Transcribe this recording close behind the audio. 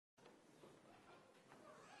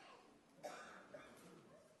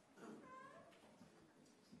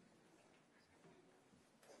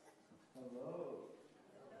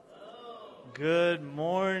Good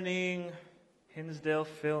morning, Hinsdale,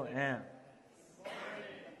 Fil-Am.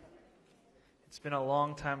 It's been a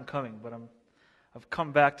long time coming, but I've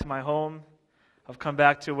come back to my home. I've come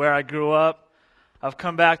back to where I grew up. I've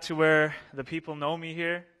come back to where the people know me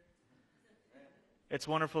here. It's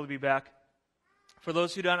wonderful to be back. For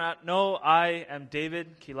those who do not know, I am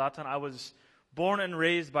David Quilatan. I was born and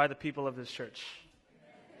raised by the people of this church.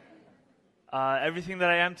 Everything that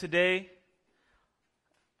I am today,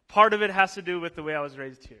 part of it has to do with the way I was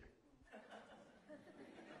raised here.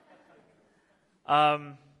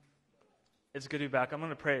 It's good to be back. I'm going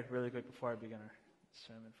to pray really quick before I begin our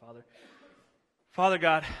sermon, Father. Father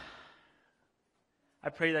God, I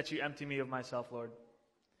pray that you empty me of myself, Lord,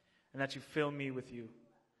 and that you fill me with you.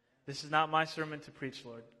 This is not my sermon to preach,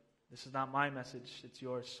 Lord. This is not my message. It's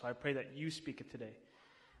yours. So I pray that you speak it today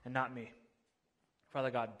and not me.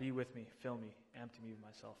 Father God, be with me. Fill me. Empty me of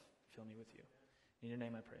myself. Fill me with you. In your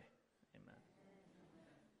name I pray. Amen.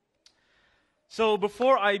 So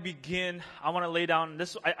before I begin, I want to lay down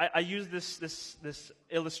this. I use this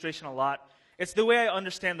illustration a lot. It's the way I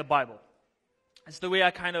understand the Bible. It's the way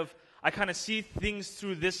I kind of see things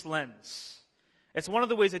through this lens. It's one of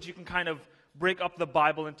the ways that you can kind of break up the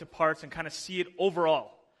Bible into parts and kind of see it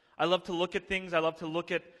overall. I love to look at things. I love to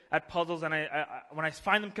look at puzzles, and when I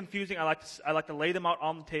find them confusing, I like to lay them out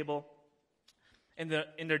on the table in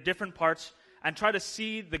their different parts and try to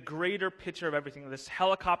see the greater picture of everything, this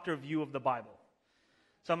helicopter view of the Bible.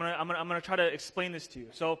 So I'm gonna try to explain this to you.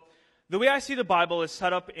 So the way I see the Bible is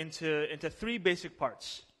set up into three basic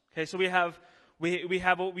parts. Okay, so we have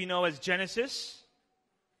what we know as Genesis,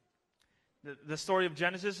 the story of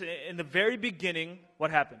Genesis. In the very beginning,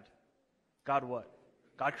 what happened? God what?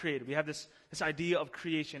 God created. We have this idea of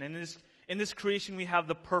creation. And in this creation, we have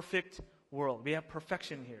the perfect world. We have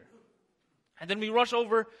perfection here. And then we rush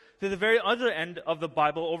over to the very other end of the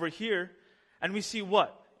Bible over here, and we see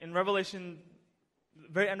what? In Revelation,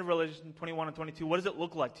 very end of Revelation 21 and 22, what does it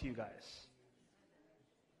look like to you guys?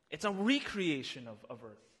 It's a recreation of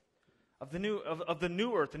earth, of the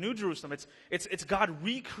new earth, the new Jerusalem. It's God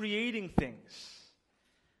recreating things.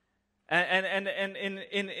 And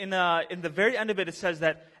in the very end of it, it says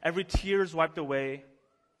that every tear is wiped away.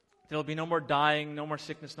 There will be no more dying, no more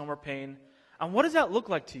sickness, no more pain. And what does that look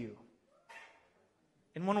like to you?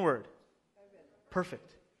 In one word.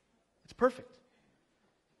 Perfect. It's perfect.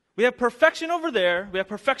 We have perfection over there. We have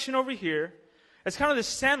perfection over here. It's kind of this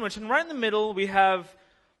sandwich. And right in the middle, we have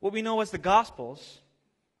what we know as the Gospels.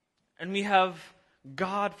 And we have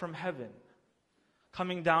God from heaven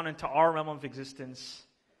coming down into our realm of existence,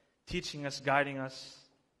 teaching us, guiding us,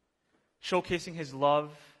 showcasing His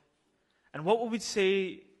love. And what would we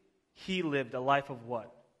say He lived? A life of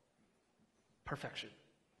what? Perfection.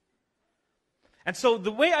 And so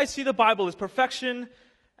the way I see the Bible is perfection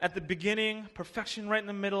at the beginning, perfection right in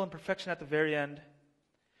the middle, and perfection at the very end.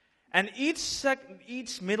 And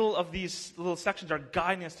each middle of these little sections are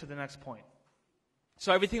guiding us to the next point.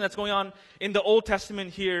 So everything that's going on in the Old Testament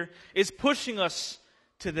here is pushing us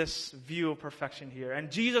to this view of perfection here. And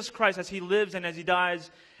Jesus Christ, as He lives and as He dies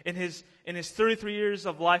in His 33 years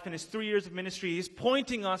of life, in His 3 years of ministry, He's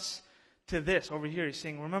pointing us to this over here. He's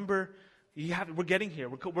saying, remember, we're getting here.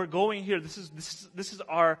 We're going here. This is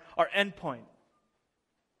our end point.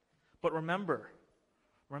 But remember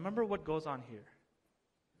what goes on here.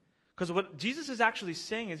 Because what Jesus is actually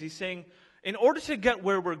saying is He's saying, in order to get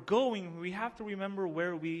where we're going, we have to remember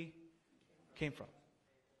where we came from.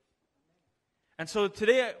 And so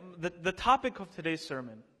today, the topic of today's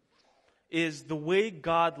sermon is the way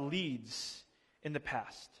God leads in the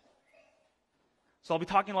past. So I'll be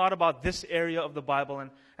talking a lot about this area of the Bible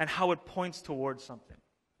and how it points towards something.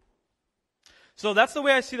 So that's the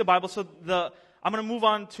way I see the Bible. So I'm going to move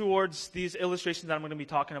on towards these illustrations that I'm going to be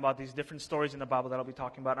talking about, these different stories in the Bible that I'll be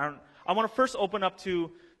talking about. I want to first open up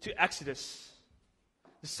to Exodus,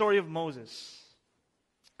 the story of Moses.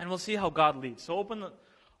 And we'll see how God leads. So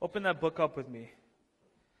open that book up with me.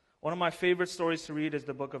 One of my favorite stories to read is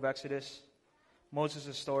the book of Exodus,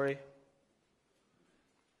 Moses' story.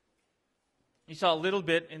 You saw a little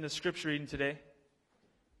bit in the scripture reading today.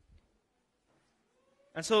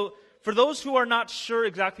 And so, for those who are not sure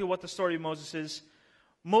exactly what the story of Moses is,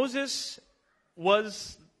 Moses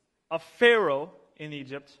was a pharaoh in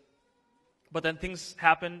Egypt, but then things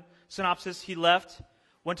happened. Synopsis, he left,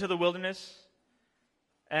 went to the wilderness,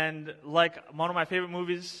 and like one of my favorite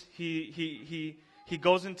movies, he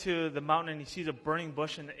goes into the mountain and he sees a burning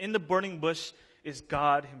bush, and in the burning bush is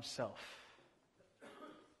God Himself.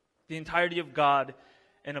 The entirety of God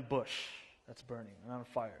in a bush that's burning and on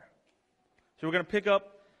fire. So we're going to pick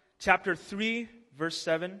up chapter 3, verse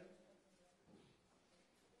 7.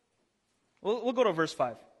 We'll go to verse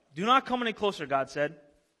 5. Do not come any closer, God said.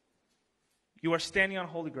 You are standing on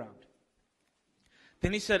holy ground.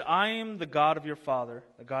 Then he said, I am the God of your father,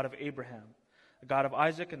 the God of Abraham, the God of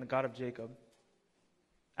Isaac, and the God of Jacob.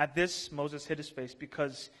 At this, Moses hid his face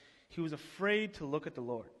because he was afraid to look at the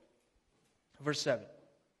Lord. Verse 7.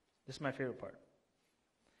 This is my favorite part.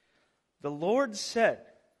 The Lord said,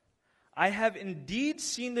 I have indeed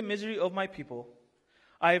seen the misery of my people.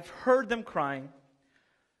 I have heard them crying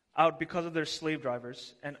out because of their slave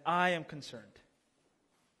drivers, and I am concerned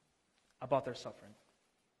about their suffering.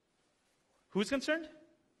 Who's concerned?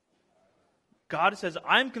 God says,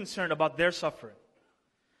 I'm concerned about their suffering.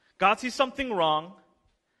 God sees something wrong,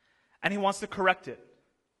 and he wants to correct it.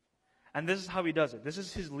 And this is how he does it. This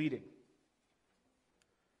is his leading.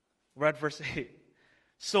 We're at verse 8.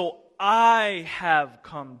 So I have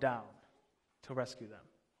come down to rescue them.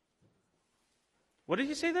 What did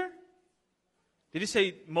he say there? Did he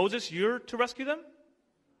say, Moses, you're to rescue them?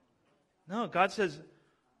 No, God says,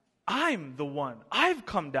 I'm the one. I've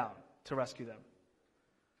come down to rescue them.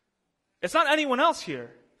 It's not anyone else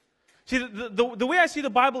here. See, the way I see the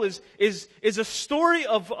Bible is a story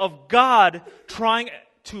of God trying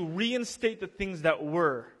to reinstate the things that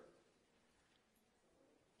were.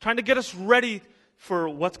 Trying to get us ready for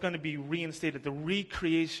what's going to be reinstated, the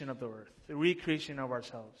recreation of the earth, the recreation of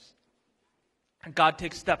ourselves. And God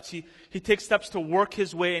takes steps. He takes steps to work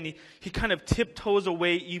his way, and he kind of tiptoes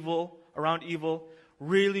away around evil,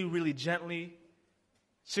 really, really gently,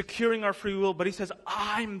 securing our free will, but he says,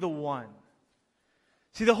 I'm the one.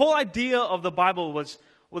 See, the whole idea of the Bible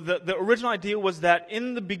the original idea was that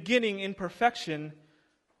in the beginning, in perfection,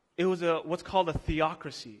 it was what's called a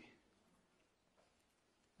theocracy.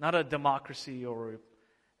 Not a democracy or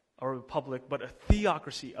a republic, but a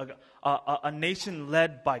theocracy, a nation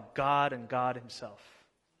led by God and God himself.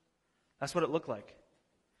 That's what it looked like.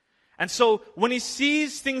 And so when he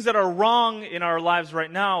sees things that are wrong in our lives right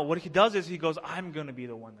now, what he does is he goes, I'm going to be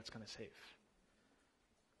the one that's going to save.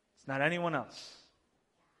 It's not anyone else.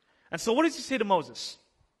 And so what does he say to Moses?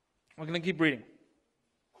 We're going to keep reading.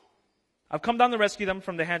 I've come down to rescue them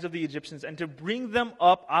from the hands of the Egyptians and to bring them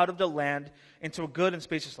up out of the land into a good and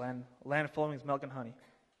spacious land, a land flowing with milk and honey.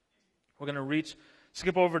 We're going to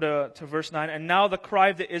skip over to verse 9. And now the cry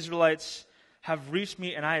of the Israelites have reached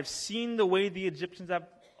me, and I have seen the way the Egyptians have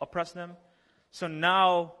oppressed them. So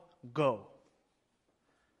now go.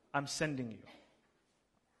 I'm sending you.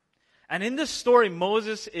 And in this story,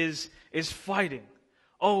 Moses is fighting.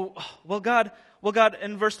 Oh, well, God,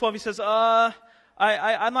 in verse 12 he says,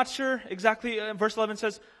 I'm not sure exactly. Verse 11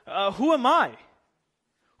 says, who am I?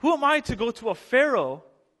 Who am I to go to a Pharaoh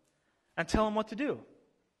and tell him what to do?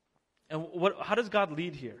 And how does God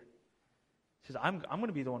lead here? He says, I'm going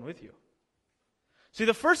to be the one with you. See,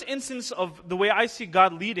 the first instance of the way I see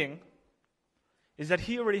God leading is that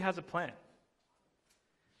he already has a plan.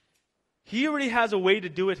 He already has a way to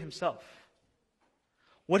do it himself.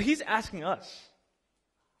 What he's asking us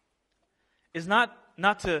is not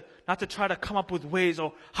to try to come up with ways,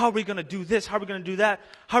 or how are we going to do this? How are we going to do that?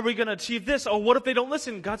 How are we going to achieve this? Or what if they don't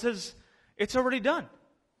listen? God says, it's already done.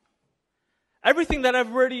 Everything that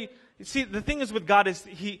I've already... See, the thing is with God is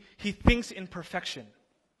he thinks in perfection.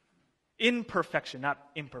 In perfection, not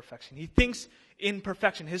imperfection. He thinks in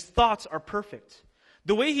perfection. His thoughts are perfect.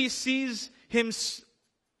 The way he sees him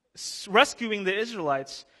rescuing the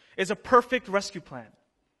Israelites is a perfect rescue plan.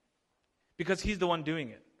 Because he's the one doing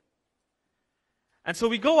it. And so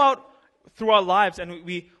we go out through our lives and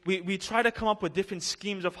we try to come up with different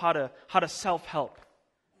schemes of how to self-help.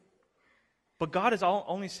 But God is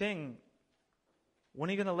only saying, when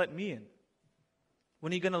are you going to let me in?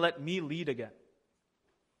 When are you going to let me lead again?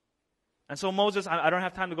 And so Moses, I don't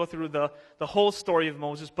have time to go through the whole story of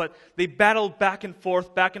Moses, but they battled back and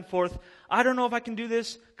forth, back and forth. I don't know if I can do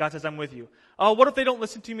this. God says, I'm with you. What if they don't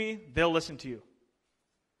listen to me? They'll listen to you.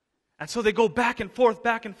 And so they go back and forth,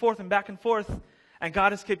 and back and forth. And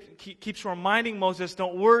God keeps reminding Moses,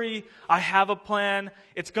 don't worry, I have a plan.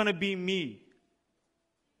 It's going to be me.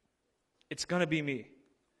 It's going to be me.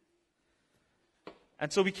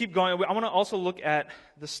 And so we keep going. I want to also look at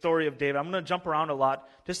the story of David. I'm going to jump around a lot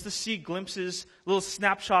just to see glimpses, little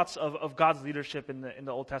snapshots of God's leadership in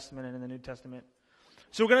the Old Testament and in the New Testament.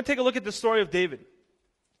 So we're going to take a look at the story of David.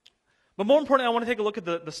 But more importantly, I want to take a look at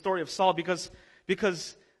the story of Saul because,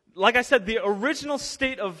 like I said, the original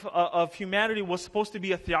state of humanity was supposed to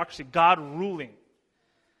be a theocracy, God ruling.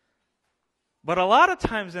 But a lot of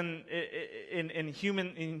times in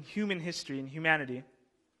human history, in humanity,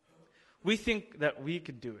 we think that we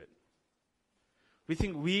could do it. We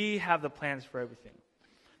think we have the plans for everything.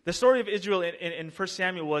 The story of Israel in 1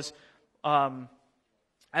 Samuel was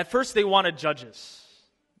At first, they wanted judges.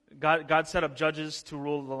 God set up judges to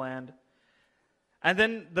rule the land. And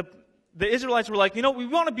then the Israelites were like, we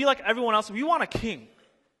want to be like everyone else. We want a king.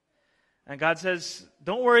 And God says,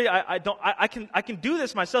 don't worry, I can do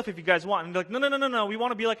this myself if you guys want. And they're like, no, we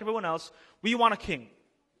want to be like everyone else. We want a king.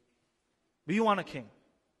 We want a king.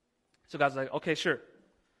 So God's like, okay, sure.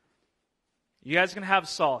 You guys can have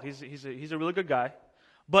Saul. He's a really good guy.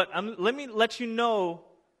 But let me let you know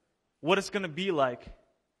what it's going to be like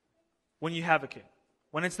when you have a king.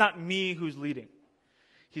 When it's not me who's leading.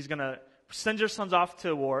 He's going to send your sons off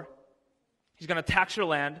to war. He's going to tax your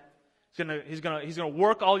land. He's going to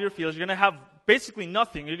work all your fields. You're going to have basically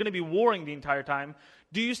nothing. You're going to be warring the entire time.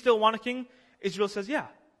 Do you still want a king? Israel says, yeah.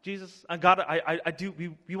 Jesus, God, I do.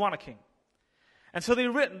 We want a king. And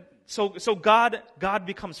so God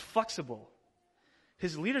becomes flexible.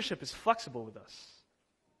 His leadership is flexible with us.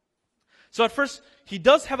 So at first, he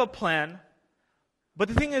does have a plan, but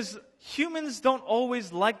the thing is, humans don't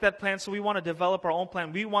always like that plan, so we want to develop our own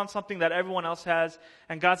plan. We want something that everyone else has,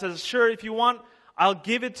 and God says, sure, if you want, I'll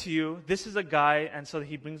give it to you. This is a guy, and so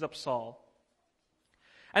he brings up Saul.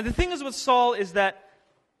 And the thing is with Saul is that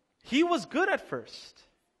he was good at first.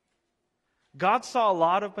 God saw a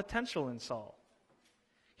lot of potential in Saul.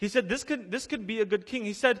 He said, this could be a good king.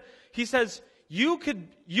 He says, you're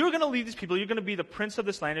going to lead these people. You're going to be the prince of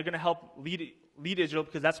this land. You're going to help lead Israel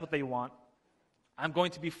because that's what they want. I'm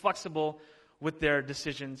going to be flexible with their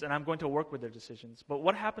decisions, and I'm going to work with their decisions. But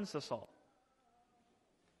what happens to Saul?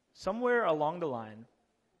 Somewhere along the line,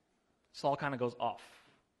 Saul kind of goes off.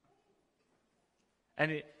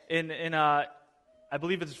 And in I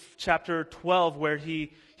believe it's chapter 12 where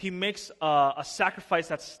he makes a sacrifice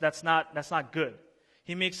that's not good.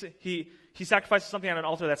 He sacrifices something on an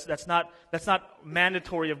altar that's not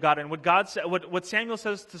mandatory of God. And what Samuel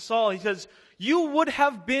says to Saul, he says, "You would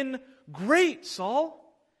have been great,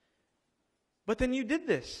 Saul, but then you did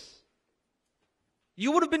this.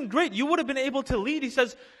 You would have been great. You would have been able to lead." He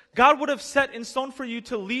says, God would have set in stone for you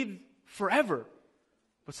to lead forever,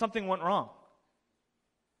 but something went wrong.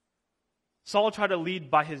 Saul tried to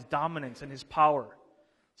lead by his dominance and his power.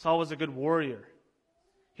 Saul was a good warrior.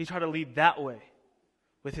 He tried to lead that way,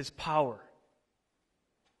 with his power.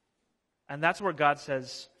 And that's where God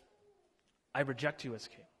says, I reject you as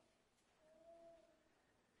king.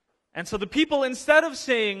 And so the people, instead of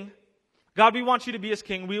saying, God, we want you to be as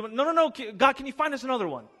king, no, God, can you find us another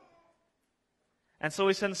one? And so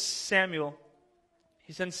he sends Samuel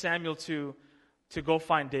to go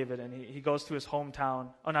find David, and he goes to his hometown,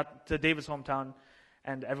 not to David's hometown,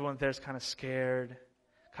 and everyone there's kind of scared,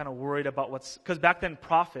 kind of worried about because back then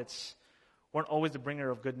prophets weren't always the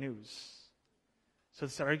bringer of good news. So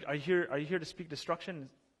they said, are you here to speak destruction?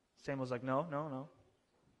 Samuel's like, no.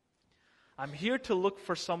 I'm here to look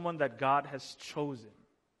for someone that God has chosen.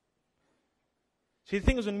 See, the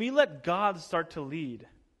thing is, when we let God start to lead,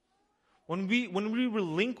 when we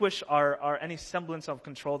relinquish our any semblance of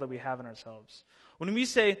control that we have in ourselves, when we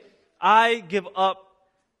say, I give up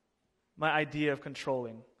my idea of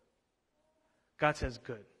controlling, God says,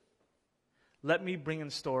 good. Let me bring in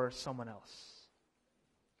store someone else.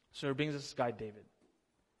 So he brings this guy, David.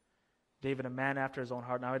 David, a man after his own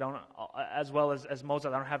heart. Now, I don't, as well as Moses,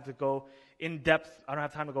 I don't have to go in depth. I don't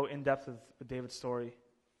have time to go in depth with David's story.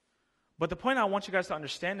 But the point I want you guys to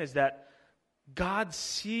understand is that God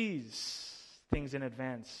sees things in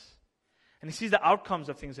advance, and He sees the outcomes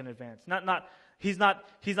of things in advance. He's not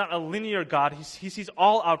a linear God. He sees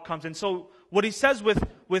all outcomes. And so, what He says with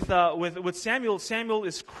Samuel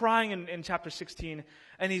is crying in chapter 16,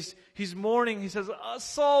 and he's mourning. He says,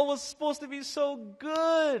 Saul was supposed to be so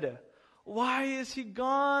good. Why is he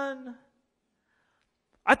gone?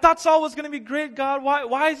 I thought Saul was going to be great, God.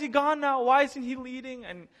 Why is he gone now? Why isn't he leading?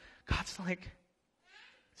 And God's like,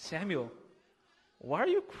 Samuel, why are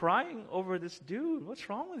you crying over this dude? What's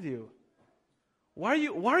wrong with you? Why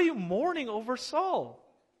are you mourning over Saul?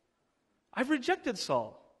 I've rejected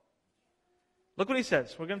Saul. Look what he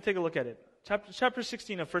says. We're going to take a look at it. Chapter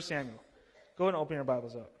 16 of 1 Samuel. Go ahead and open your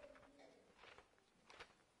Bibles up.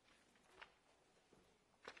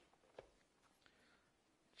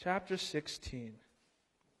 Chapter 16.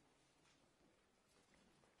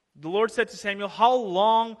 The Lord said to Samuel, how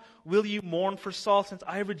long will you mourn for Saul, since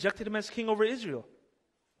I have rejected him as king over Israel?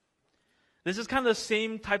 This is kind of the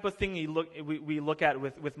same type of thing we look at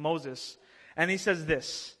with Moses. And he says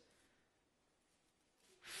this,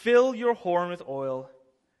 fill your horn with oil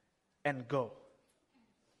and go.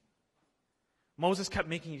 Moses kept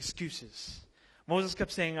making excuses. Moses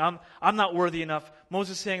kept saying, I'm not worthy enough.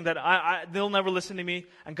 Moses saying that they'll never listen to me.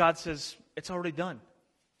 And God says, it's already done.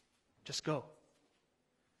 Just go.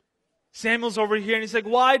 Samuel's over here and he's like,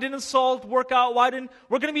 why didn't Saul work out? We're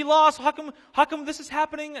going to be lost. How come this is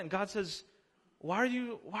happening? And God says, why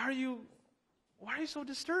are you so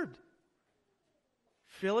disturbed?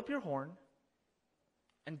 Fill up your horn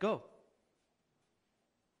and go.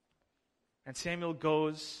 And Samuel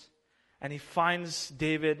goes and he finds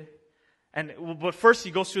David. But first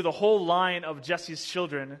he goes through the whole line of Jesse's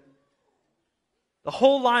children. The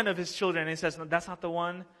whole line of his children. And he says, no, that's not the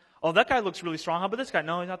one. Oh, that guy looks really strong. How about this guy?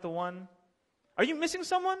 No, he's not the one. Are you missing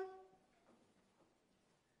someone?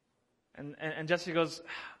 And Jesse goes,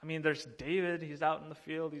 I mean, there's David. He's out in the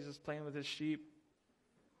field. He's just playing with his sheep.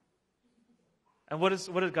 And what is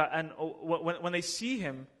God? And when they see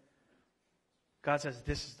him, God says,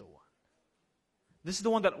 this is the one. This is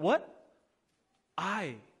the one that what?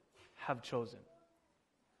 I have chosen.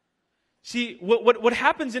 See, what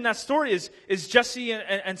happens in that story is Jesse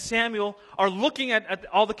and Samuel are looking at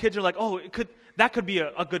all the kids and are like, oh, that could be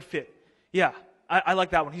a good fit. Yeah, I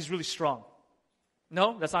like that one. He's really strong.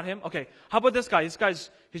 No, that's not him? Okay. How about this guy?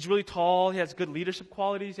 He's really tall. He has good leadership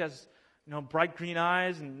qualities. He has, bright green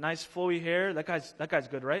eyes and nice flowy hair. That guy's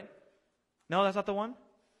good, right? No, that's not the one?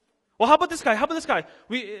 Well, how about this guy?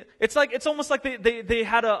 It's almost like they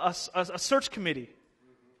had a search committee.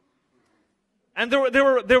 And they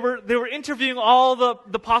were interviewing all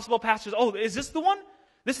the possible pastors. Oh, is this the one?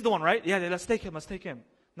 This is the one, right? Yeah, let's take him.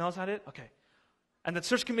 No, that's not it? Okay. And the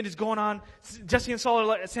search committee is going on. Jesse and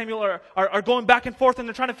Samuel are going back and forth, and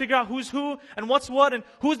they're trying to figure out who's who and what's what and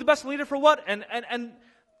who's the best leader for what. And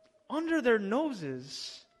under their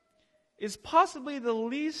noses is possibly the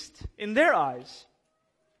least, in their eyes,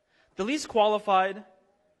 the least qualified,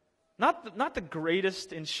 not the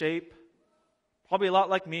greatest in shape. Probably a lot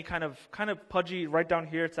like me, kind of pudgy right down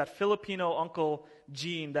here. It's that Filipino uncle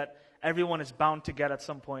gene that everyone is bound to get at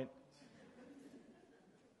some point.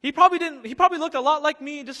 He probably looked a lot like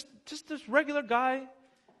me, just this regular guy.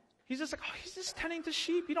 He's just like, oh, he's just tending to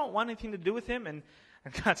sheep. You don't want anything to do with him. And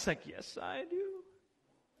God's like, yes, I do.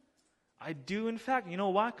 I do, in fact. You know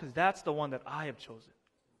why? Because that's the one that I have chosen.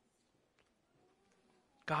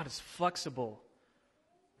 God is flexible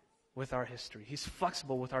with our history. He's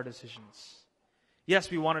flexible with our decisions. Yes,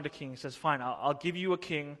 we wanted a king. He says, fine, I'll give you a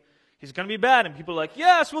king. He's going to be bad. And people are like,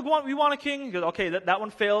 yes, we want a king. He goes, okay, that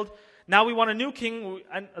one failed. Now we want a new king.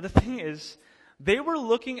 And the thing is, they were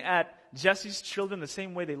looking at Jesse's children the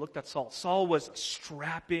same way they looked at Saul. Saul was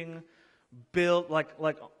strapping, built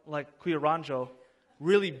like Cuiranjo,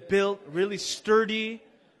 really built, really sturdy,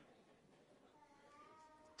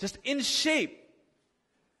 just in shape.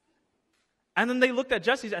 And then they looked at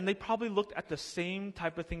Jesse's, and they probably looked at the same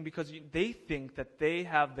type of thing because they think that they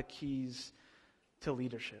have the keys to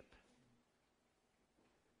leadership.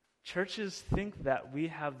 Churches think that we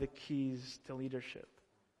have the keys to leadership.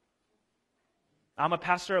 I'm a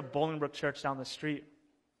pastor at Bolingbrook Church down the street.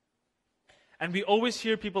 And we always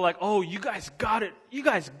hear people like, oh, you guys got it. You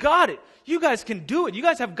guys got it. You guys can do it. You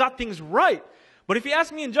guys have got things right. But if you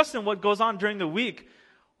ask me and Justin what goes on during the week,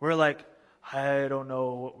 we're like, I don't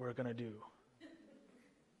know what we're going to do.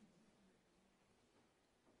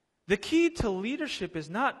 The key to leadership is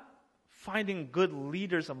not finding good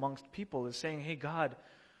leaders amongst people. It's saying, hey, God,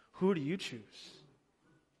 who do you choose?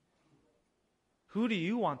 Who do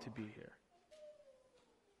you want to be here?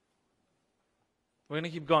 We're going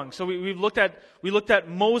to keep going. So we looked at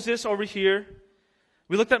Moses over here.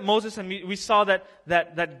 We looked at Moses and we saw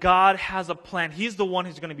that God has a plan. He's the one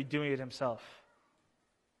who's going to be doing it himself.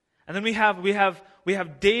 And then we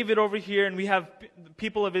have David over here, and we have the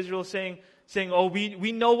people of Israel saying, oh,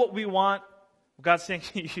 we know what we want. God's saying,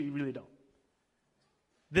 you really don't.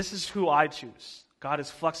 This is who I choose. God is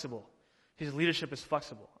flexible. His leadership is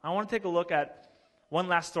flexible. I want to take a look at one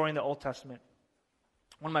last story in the Old Testament.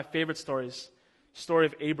 One of my favorite stories, story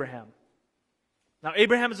of Abraham. Now,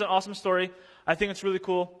 Abraham is an awesome story. I think it's really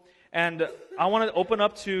cool. And I want to open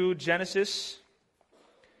up to Genesis.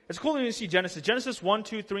 It's cool when you see Genesis. Genesis 1,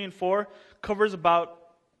 2, 3, and 4 covers about,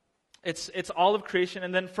 it's all of creation.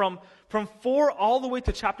 And then from 4 all the way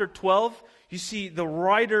to chapter 12, you see the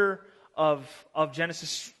writer of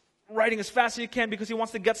Genesis writing as fast as he can because he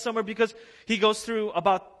wants to get somewhere, because he goes through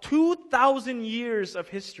about 2,000 years of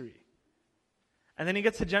history. And then he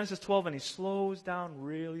gets to Genesis 12 and he slows down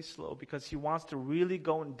really slow because he wants to really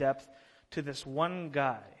go in depth to this one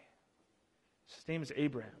guy. His name is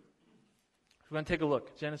Abraham. We're going to take a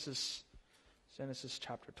look. Genesis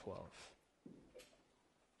chapter 12.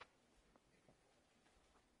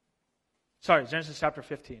 Sorry, Genesis chapter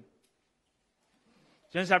 15.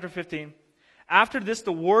 Genesis chapter 15. After this,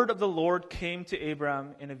 the word of the Lord came to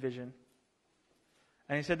Abraham in a vision.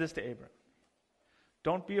 And he said this to Abraham: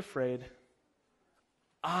 don't be afraid.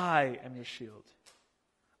 I am your shield.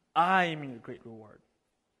 I am your great reward.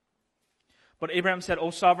 But Abraham said,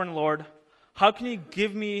 O sovereign Lord, how can you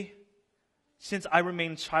give me since I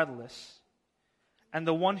remain childless? And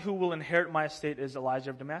the one who will inherit my estate is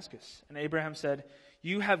Elijah of Damascus. And Abraham said,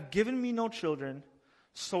 you have given me no children,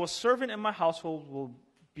 so a servant in my household will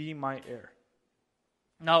be my heir.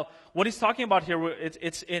 Now, what he's talking about here,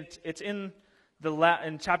 it's in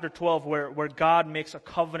in chapter 12 where God makes a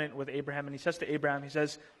covenant with Abraham, and he says to Abraham, he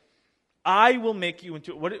says, I will make you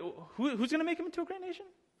into, who's going to make him into a great nation?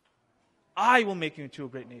 I will make you into a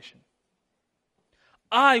great nation.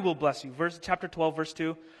 I will bless you. Chapter 12, verse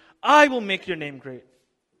 2. I will make your name great,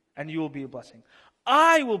 and you will be a blessing.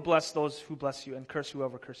 I will bless those who bless you, and curse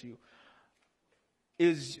whoever curses you. It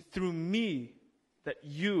is through me that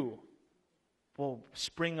you will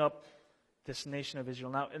spring up this nation of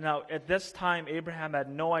Israel. Now, at this time, Abraham had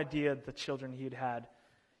no idea the children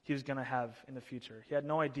he was going to have in the future. He had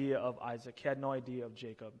no idea of Isaac. He had no idea of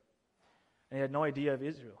Jacob. And he had no idea of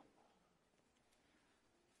Israel.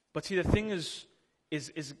 But see, the thing is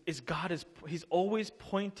God He's always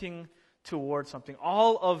pointing towards something.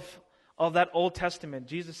 All of that Old Testament,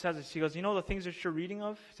 Jesus says this. He goes, you know the things that you're reading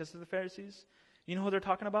of? He says to the Pharisees. You know who they're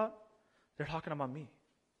talking about? They're talking about me.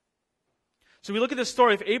 So we look at the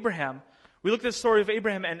story of Abraham.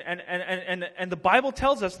 And the Bible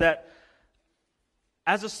tells us that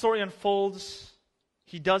as the story unfolds,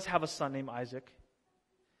 he does have a son named Isaac.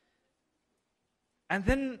 And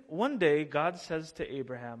then one day, God says to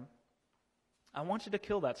Abraham, I want you to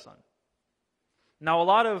kill that son. Now, a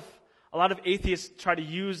lot of atheists try to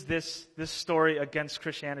use this story against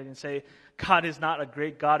Christianity and say, God is not a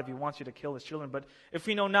great God if he wants you to kill his children. But if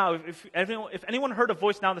we know now, if anyone heard a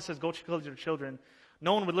voice now that says, go kill your children,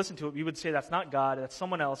 no one would listen to it. We would say, that's not God, that's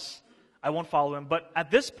someone else. I won't follow him. But at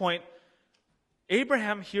this point,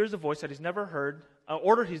 Abraham hears a voice that he's never heard, an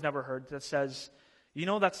order he's never heard, that says, you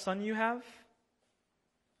know that son you have?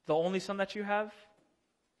 The only son that you have?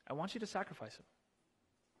 I want you to sacrifice him.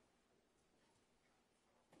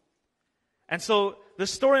 And so the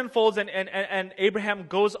story unfolds, and Abraham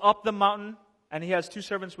goes up the mountain, and he has two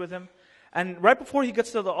servants with him. And right before he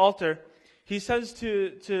gets to the altar, he says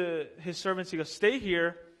to his servants, he goes, stay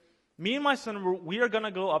here. Me and my son, we are going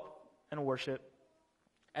to go up and worship.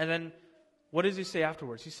 And then what does he say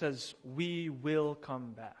afterwards? He says, we will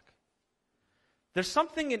come back. There's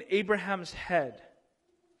something in Abraham's head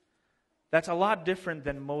that's a lot different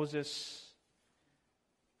than Moses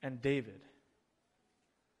and David.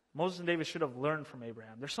 Moses and David should have learned from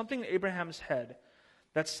Abraham. There's something in Abraham's head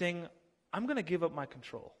that's saying, I'm going to give up my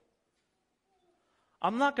control.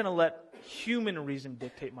 I'm not going to let human reason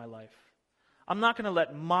dictate my life. I'm not going to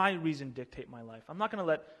let my reason dictate my life. I'm not going to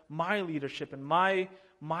let my leadership and my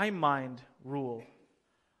mind rule.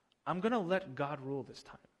 I'm going to let God rule this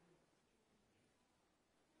time.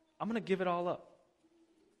 I'm going to give it all up.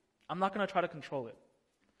 I'm not going to try to control it.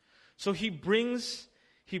 So he brings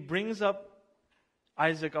up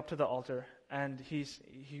Isaac up to the altar, and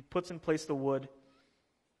he puts in place the wood.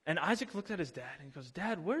 And Isaac looks at his dad, and he goes,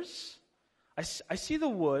 Dad, I see the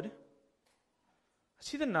wood. I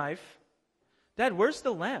see the knife. Dad, where's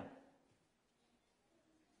the lamb?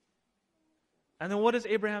 And then what does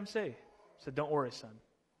Abraham say? He said, don't worry, son.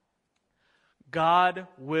 God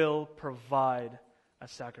will provide a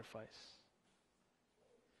sacrifice.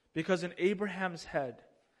 Because in Abraham's head,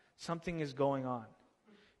 something is going on.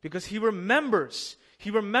 Because he remembers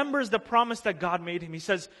the promise that God made him. He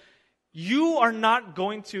says, you are not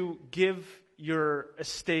going to give your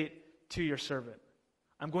estate to your servant.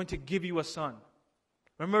 I'm going to give you a son.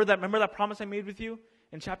 Remember that promise I made with you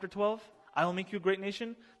in chapter 12? I will make you a great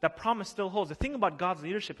nation. That promise still holds. The thing about God's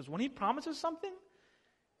leadership is when he promises something,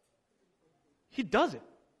 he does it.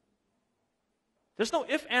 There's no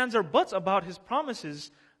ifs, ands, or buts about his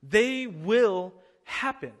promises. They will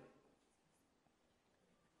happen.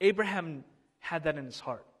 Abraham had that in his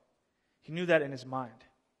heart. He knew that in his mind.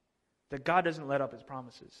 That God doesn't let up his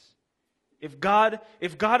promises. If God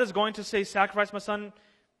is going to say, sacrifice my son,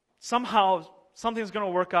 somehow something's going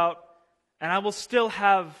to work out, and I will still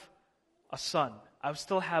have a son. I will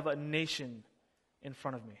still have a nation in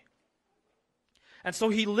front of me. And so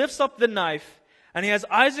he lifts up the knife, and he has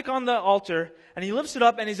Isaac on the altar, and he lifts it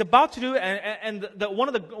up, and he's about to do it, and one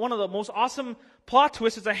of the most awesome plot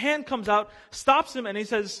twists is a hand comes out, stops him, and he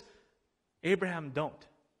says, Abraham, don't.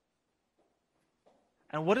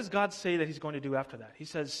 And what does God say that he's going to do after that? He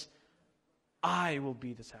says, I will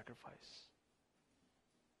be the sacrifice.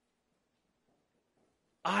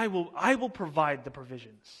 I will provide the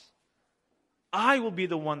provisions. I will be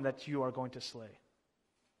the one that you are going to slay.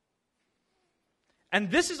 And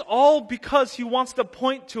this is all because he wants to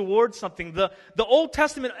point towards something. The Old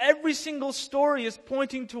Testament, every single story is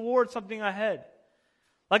pointing towards something ahead.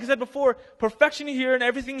 Like I said before, perfection here and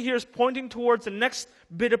everything here is pointing towards the next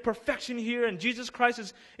bit of perfection here. And Jesus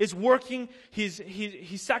Christ is working. He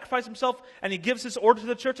sacrificed himself and he gives his order to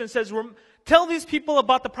the church and says, tell these people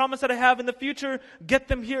about the promise that I have in the future. Get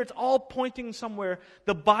them here. It's all pointing somewhere.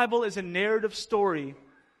 The Bible is a narrative story.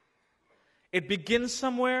 It begins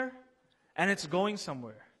somewhere and it's going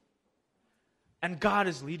somewhere. And God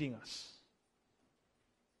is leading us.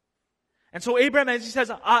 And so Abraham, as he says,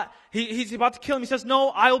 he's about to kill him. He says,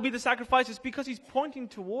 no, I will be the sacrifice. It's because he's pointing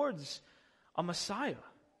towards a Messiah.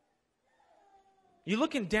 You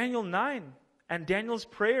look in Daniel 9 and Daniel's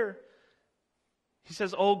prayer. He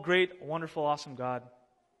says, oh, great, wonderful, awesome God.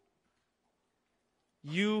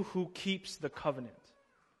 You who keeps the covenant.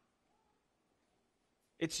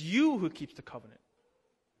 It's you who keeps the covenant.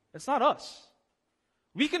 It's not us.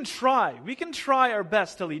 We can try. We can try our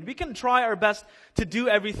best to lead. We can try our best to do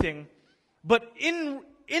everything. But in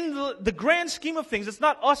the grand scheme of things, it's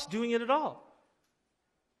not us doing it at all.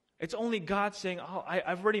 It's only God saying, oh,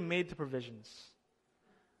 I've already made the provisions.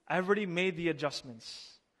 I've already made the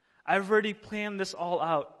adjustments. I've already planned this all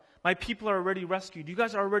out. My people are already rescued. You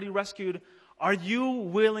guys are already rescued. Are you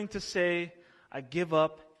willing to say, I give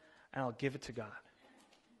up and I'll give it to God?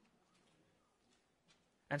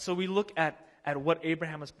 And so we look at what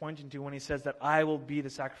Abraham is pointing to when he says that I will be the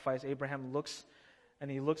sacrifice. Abraham looks and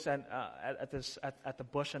he looks at the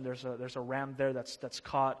bush, and there's a ram there that's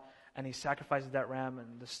caught, and he sacrifices that ram,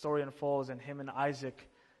 and the story unfolds, and him and Isaac,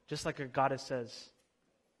 just like God goddess says,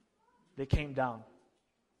 they came down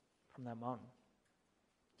from that mountain.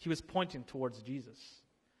 He was pointing towards Jesus,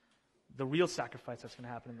 the real sacrifice that's going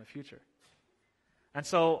to happen in the future. And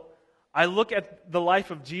so I look at the life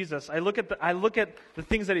of Jesus. I look at the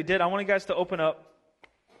things that he did. I want you guys to open up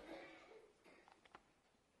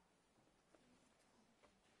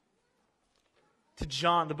to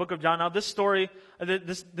John, the book of John. Now, this story,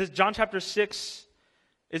 this John chapter 6,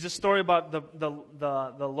 is a story about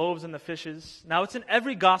the loaves and the fishes. Now, it's in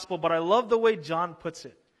every gospel, but I love the way John puts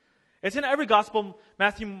it. It's in every gospel.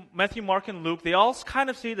 Matthew, Mark, and Luke, they all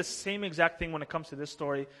kind of say the same exact thing when it comes to this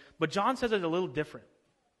story, but John says it a little different.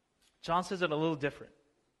 John says it a little different.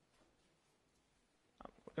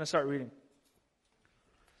 We're going to start reading.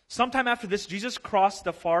 Sometime after this, Jesus crossed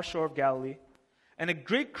the far shore of Galilee, and a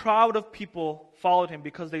great crowd of people followed him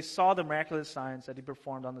because they saw the miraculous signs that he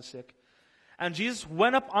performed on the sick. And Jesus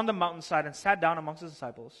went up on the mountainside and sat down amongst his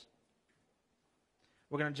disciples.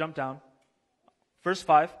 We're going to jump down. Verse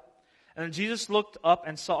 5. And then Jesus looked up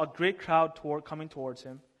and saw a great crowd coming towards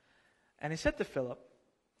him. And he said to Philip,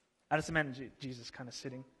 and it's a man Jesus kind of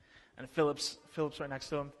sitting, and Philip's right next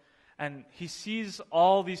to him. And he sees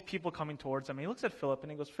all these people coming towards him. He looks at Philip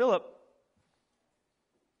and he goes, Philip,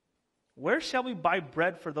 where shall we buy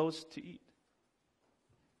bread for those to eat?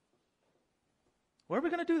 Where are we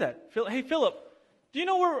going to do that? Hey, Philip, do you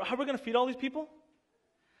know how we're going to feed all these people?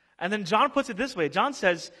 And then John puts it this way. John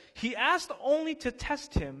says, he asked only to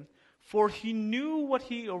test him, for he knew what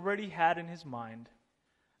he already had in his mind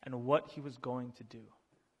and what he was going to do.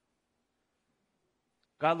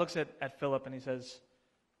 God looks at Philip and he says,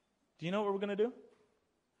 do you know what we're going to do?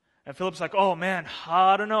 And Philip's like, oh man,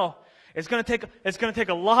 I don't know. It's going to take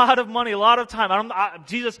a lot of money, a lot of time.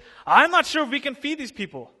 Jesus, I'm not sure if we can feed these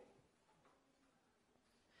people.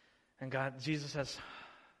 And Jesus says,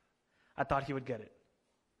 I thought he would get it.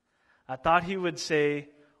 I thought he would say,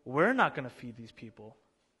 we're not going to feed these people,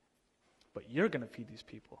 but you're going to feed these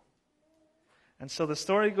people. And so the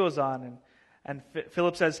story goes on, and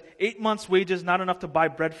Philip says, 8 months' wages, not enough to buy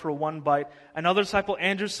bread for one bite. Another disciple,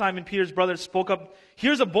 Andrew, Simon Peter's brother, spoke up,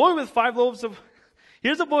 here's a boy with 5 loaves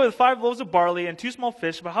of barley and 2 small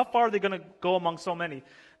fish, but how far are they going to go among so many?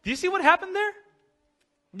 Do you see what happened there?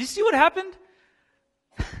 Do you see what happened?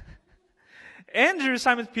 Andrew,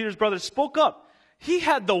 Simon Peter's brother, spoke up. He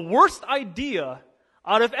had the worst idea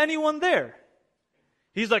out of anyone there.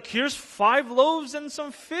 He's like, here's 5 loaves and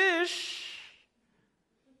some fish.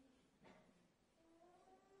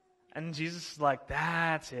 And Jesus is like,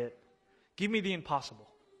 that's it. Give me the impossible.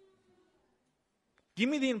 Give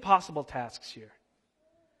me the impossible tasks here.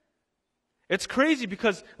 It's crazy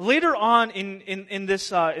because later on in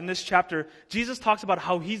this chapter, Jesus talks about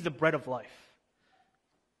how he's the bread of life.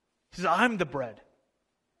 He says, I'm the bread.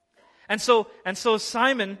 And so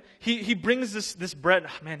Simon, he brings this bread.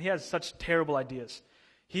 Man, he has such terrible ideas.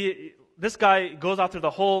 This guy goes out through the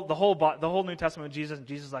whole New Testament with Jesus, and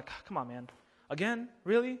Jesus is like, come on, man. Again?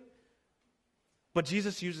 Really? But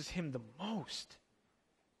Jesus uses him the most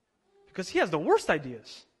because he has the worst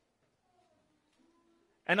ideas.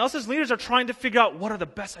 And us as leaders are trying to figure out what are the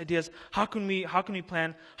best ideas. How can we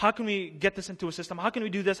plan? How can we get this into a system? How can we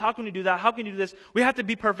do this? How can we do that? How can you do this? We have to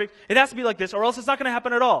be perfect. It has to be like this, or else it's not going to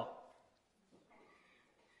happen at all.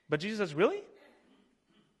 But Jesus says, really?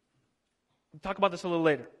 We'll talk about this a little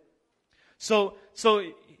later. So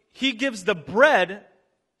he gives the bread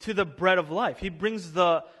to the bread of life. He brings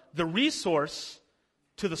the resource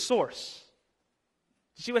to the source.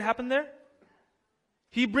 You see what happened there?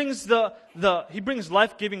 He brings he brings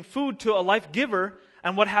life-giving food to a life giver,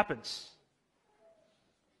 and what happens?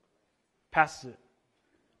 Passes it,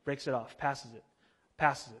 breaks it off, passes it,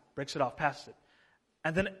 breaks it off, passes it.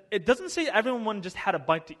 And then it doesn't say everyone just had a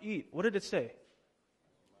bite to eat. What did it say?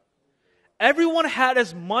 Everyone had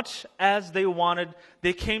as much as they wanted.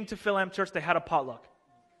 They came to Fil-Am Church, they had a potluck.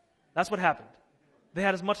 That's what happened. They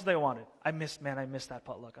had as much as they wanted. I missed that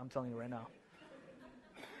potluck. I'm telling you right now.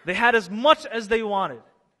 They had as much as they wanted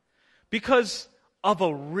because of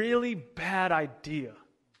a really bad idea.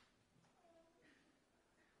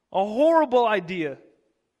 A horrible idea.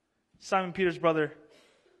 Simon Peter's brother,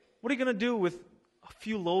 what are you going to do with a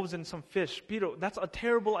few loaves and some fish? Peter, that's a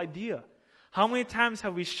terrible idea. How many times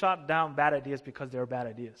have we shot down bad ideas because they were bad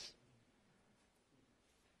ideas?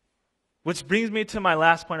 Which brings me to my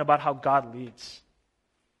last point about how God leads.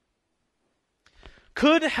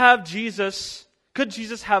 Could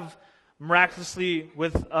Jesus have miraculously,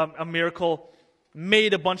 with a miracle,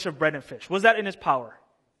 made a bunch of bread and fish? Was that in his power?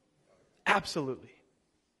 Absolutely.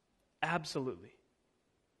 Absolutely.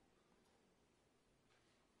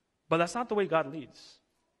 But that's not the way God leads.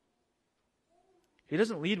 He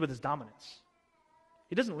doesn't lead with his dominance.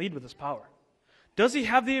 He doesn't lead with his power. Does he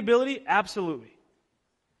have the ability? Absolutely.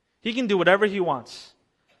 He can do whatever he wants.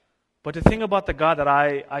 But the thing about the God that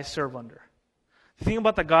I serve under, the thing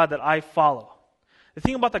about the God that I follow, the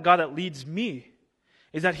thing about the God that leads me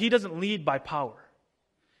is that he doesn't lead by power.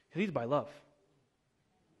 He leads by love.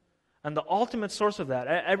 And the ultimate source of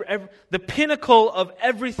that, the pinnacle of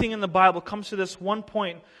everything in the Bible comes to this one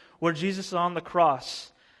point where Jesus is on the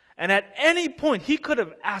cross. And at any point, he could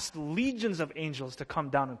have asked legions of angels to come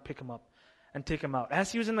down and pick him up and take him out. As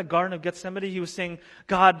he was in the Garden of Gethsemane, he was saying,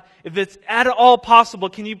 God, if it's at all possible,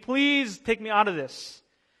 can you please take me out of this?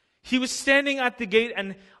 He was standing at the gate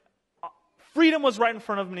and freedom was right in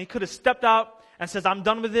front of him. And he could have stepped out and says, I'm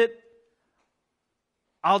done with it.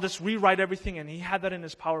 I'll just rewrite everything. And he had that in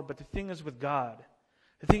his power. But the thing is with God,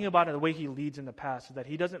 the thing about it, the way he leads in the past is that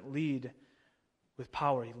he doesn't lead with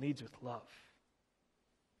power. He leads with love.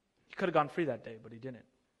 He could have gone free that day, but he didn't.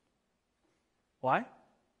 Why?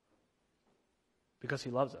 Because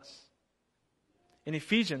he loves us. In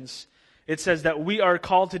Ephesians, it says that we are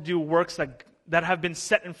called to do works that have been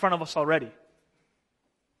set in front of us already.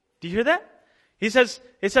 Do you hear that? It says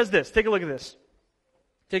this. Take a look at this.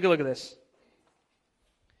 Take a look at this.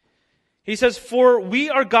 He says, for we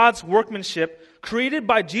are God's workmanship, created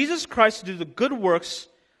by Jesus Christ to do the good works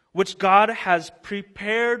which God has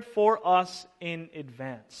prepared for us in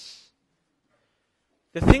advance.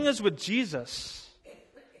 The thing is with Jesus,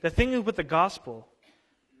 the thing is with the gospel,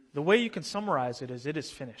 the way you can summarize it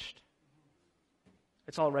is finished.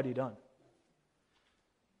 It's already done.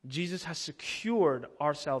 Jesus has secured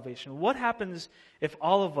our salvation. What happens if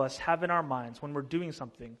all of us have in our minds when we're doing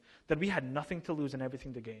something that we had nothing to lose and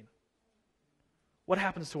everything to gain? What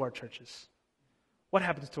happens to our churches? What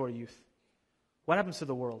happens to our youth? What happens to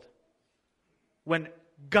the world? When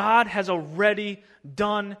God has already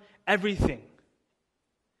done everything.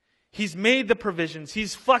 He's made the provisions.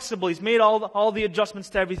 He's flexible. He's made all the adjustments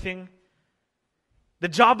to everything. The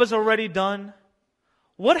job is already done.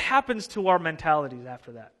 What happens to our mentalities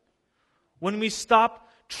after that? When we stop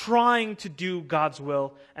trying to do God's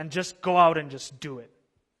will and just go out and just do it.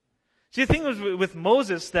 See, the thing with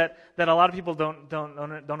Moses that a lot of people don't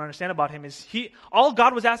understand about him is all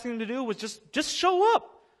God was asking him to do was just show up.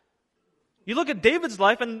 You look at David's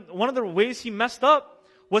life, and one of the ways he messed up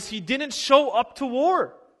was he didn't show up to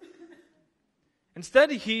war.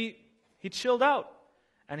 Instead, he chilled out,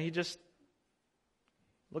 and he just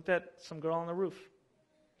looked at some girl on the roof.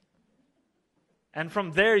 And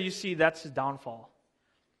from there, you see that's his downfall.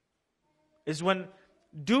 Is when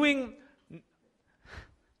doing...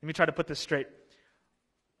 Let me try to put this straight.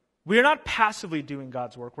 We're not passively doing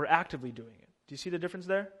God's work. We're actively doing it. Do you see the difference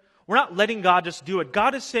there? We're not letting God just do it.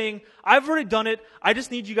 God is saying, I've already done it. I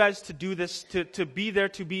just need you guys to do this, to be there,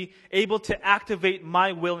 to be able to activate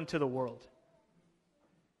my will into the world.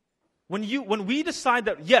 When we decide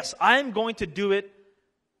that, yes, I am going to do it,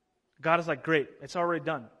 God is like, great, it's already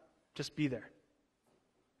done. Just be there.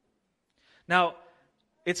 Now,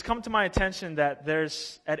 it's come to my attention that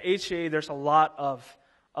at HA, there's a lot of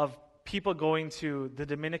people going to the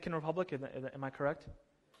Dominican Republic. Am I correct?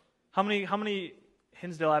 How many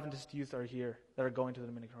Hinsdale Adventist youth are here that are going to the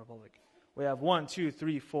Dominican Republic? We have 1, 2,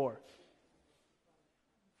 3, 4,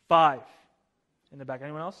 5 in the back.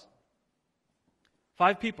 Anyone else?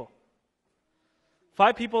 5 people.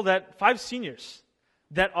 5 people 5 seniors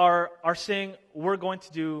that are saying, we're going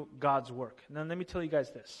to do God's work. And then let me tell you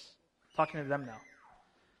guys this. Talking to them now.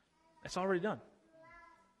 It's already done.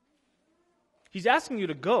 He's asking you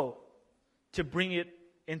to go to bring it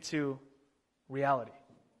into reality.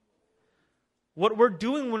 What we're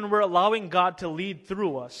doing when we're allowing God to lead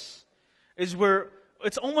through us is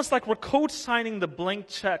it's almost like we're co-signing the blank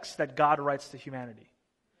checks that God writes to humanity.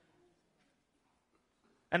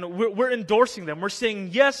 And we're endorsing them. We're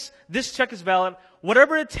saying, yes, this check is valid.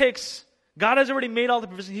 Whatever it takes, God has already made all the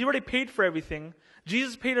provisions. He already paid for everything.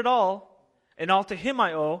 Jesus paid it all, and all to Him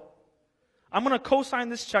I owe. I'm going to co-sign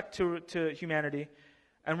this check to humanity,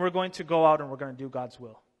 and we're going to go out and we're going to do God's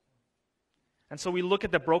will. And so we look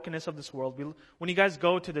at the brokenness of this world. When you guys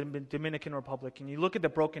go to the Dominican Republic and you look at the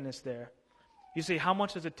brokenness there, you say, how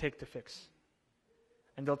much does it take to fix?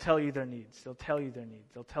 And they'll tell you their needs. They'll tell you their needs.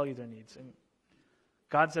 They'll tell you their needs. And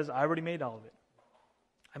God says, I already made all of it.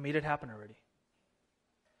 I made it happen already.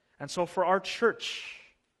 And so for our church,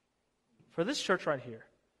 for this church right here,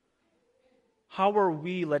 how are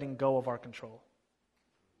we letting go of our control?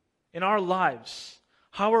 In our lives,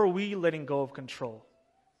 how are we letting go of control?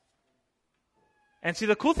 And see,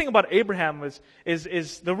 the cool thing about Abraham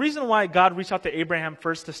is the reason why God reached out to Abraham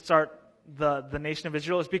first to start the nation of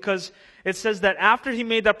Israel is because it says that after he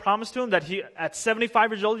made that promise to him, that he at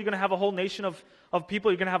 75 years old, you're going to have a whole nation of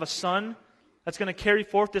people, you're going to have a son that's going to carry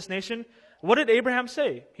forth this nation. What did Abraham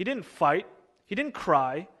say? He didn't fight. He didn't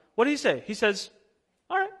cry. What did he say? He says,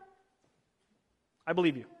 all right, I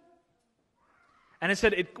believe you. And it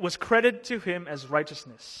said it was credited to him as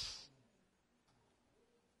righteousness.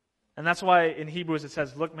 And that's why in Hebrews it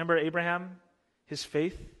says, look, remember Abraham, his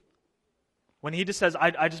faith? When he just says,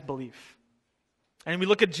 I just believe. And we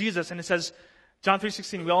look at Jesus and it says, John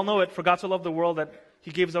 3:16, we all know it, for God so loved the world that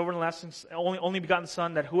He gave His only begotten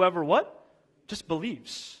Son, that whoever what? Just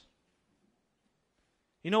believes.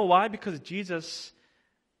 You know why? Because Jesus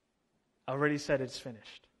already said it's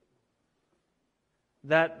finished.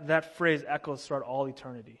 That phrase echoes throughout all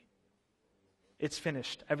eternity. It's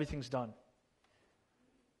finished. Everything's done.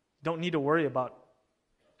 Don't need to worry about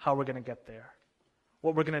how we're going to get there,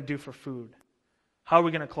 what we're going to do for food, how are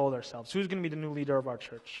we going to clothe ourselves, who's going to be the new leader of our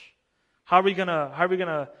church, how are we going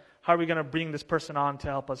to bring this person on to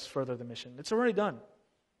help us further the mission. It's already done.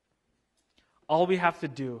 All we have to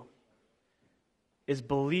do is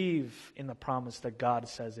believe in the promise that God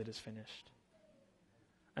says it is finished,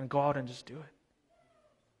 and go out and just do it.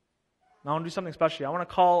 Now I want to do something special. I want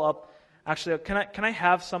to call up. Actually, can I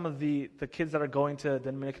have some of the kids that are going to the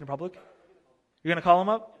Dominican Republic? You're going to call them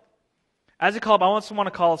up? As you call up, I want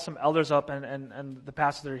to call some elders up and the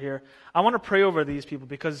pastors that are here. I want to pray over these people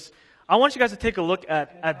because I want you guys to take a look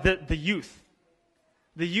at the youth.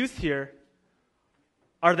 The youth here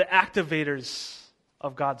are the activators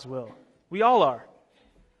of God's will. We all are.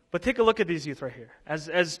 But take a look at these youth right here.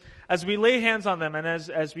 As we lay hands on them and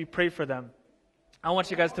as we pray for them, I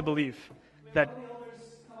want you guys to believe that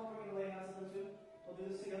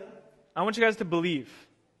I want you guys to believe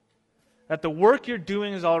that the work you're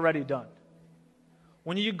doing is already done.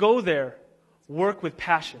 When you go there, work with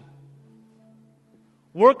passion.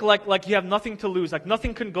 Work like you have nothing to lose, like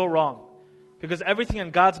nothing can go wrong, because everything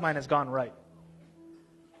in God's mind has gone right.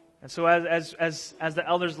 And so as the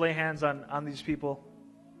elders lay hands on these people,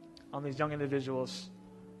 on these young individuals,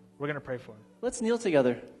 we're going to pray for them. Let's kneel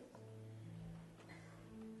together.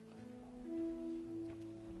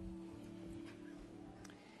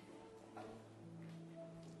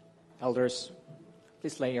 Elders,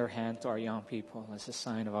 please lay your hand to our young people as a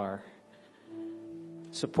sign of our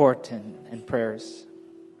support and prayers.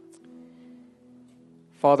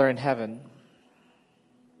 Father in heaven,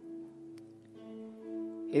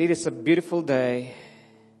 it is a beautiful day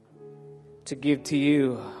to give to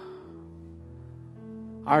you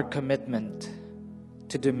our commitment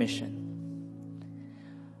to do mission.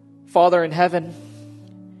 Father in heaven,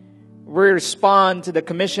 we respond to the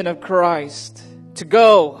commission of Christ to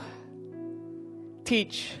go,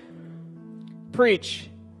 teach, preach,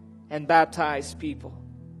 and baptize people.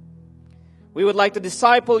 We would like to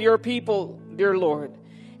disciple your people, dear Lord.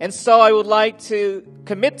 And so I would like to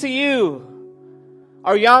commit to you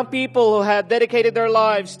our young people who have dedicated their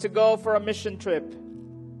lives to go for a mission trip.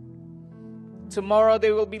 Tomorrow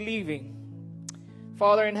they will be leaving.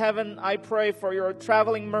 Father in heaven, I pray for your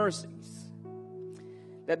traveling mercies,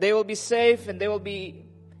 that they will be safe and they will be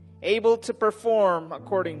able to perform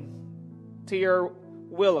according to your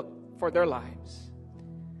will for their lives.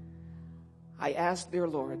 I ask, dear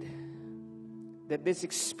Lord, that this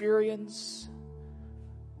experience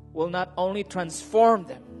will not only transform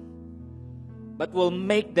them, but will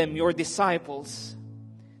make them your disciples,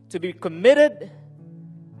 to be committed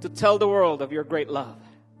to tell the world of your great love.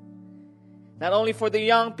 Not only for the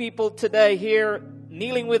young people today here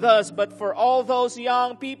kneeling with us, but for all those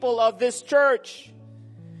young people of this church.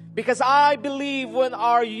 Because I believe when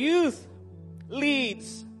our youth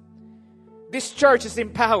leads, this church is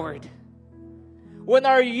empowered. When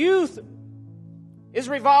our youth is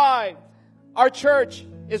revived, our church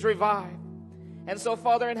is revived. And so,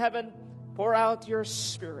 Father in heaven, pour out your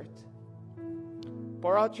Spirit.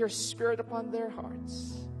 Pour out your Spirit upon their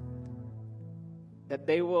hearts, that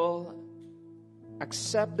they will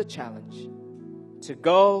accept the challenge to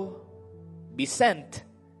go, be sent,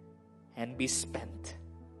 and be spent.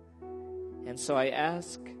 And so I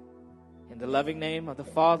ask in the loving name of the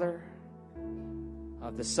Father,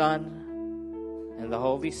 of the Son, and the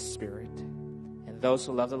Holy Spirit. And those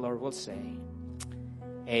who love the Lord will say,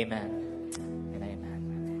 Amen and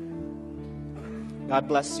amen. God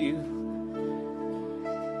bless you.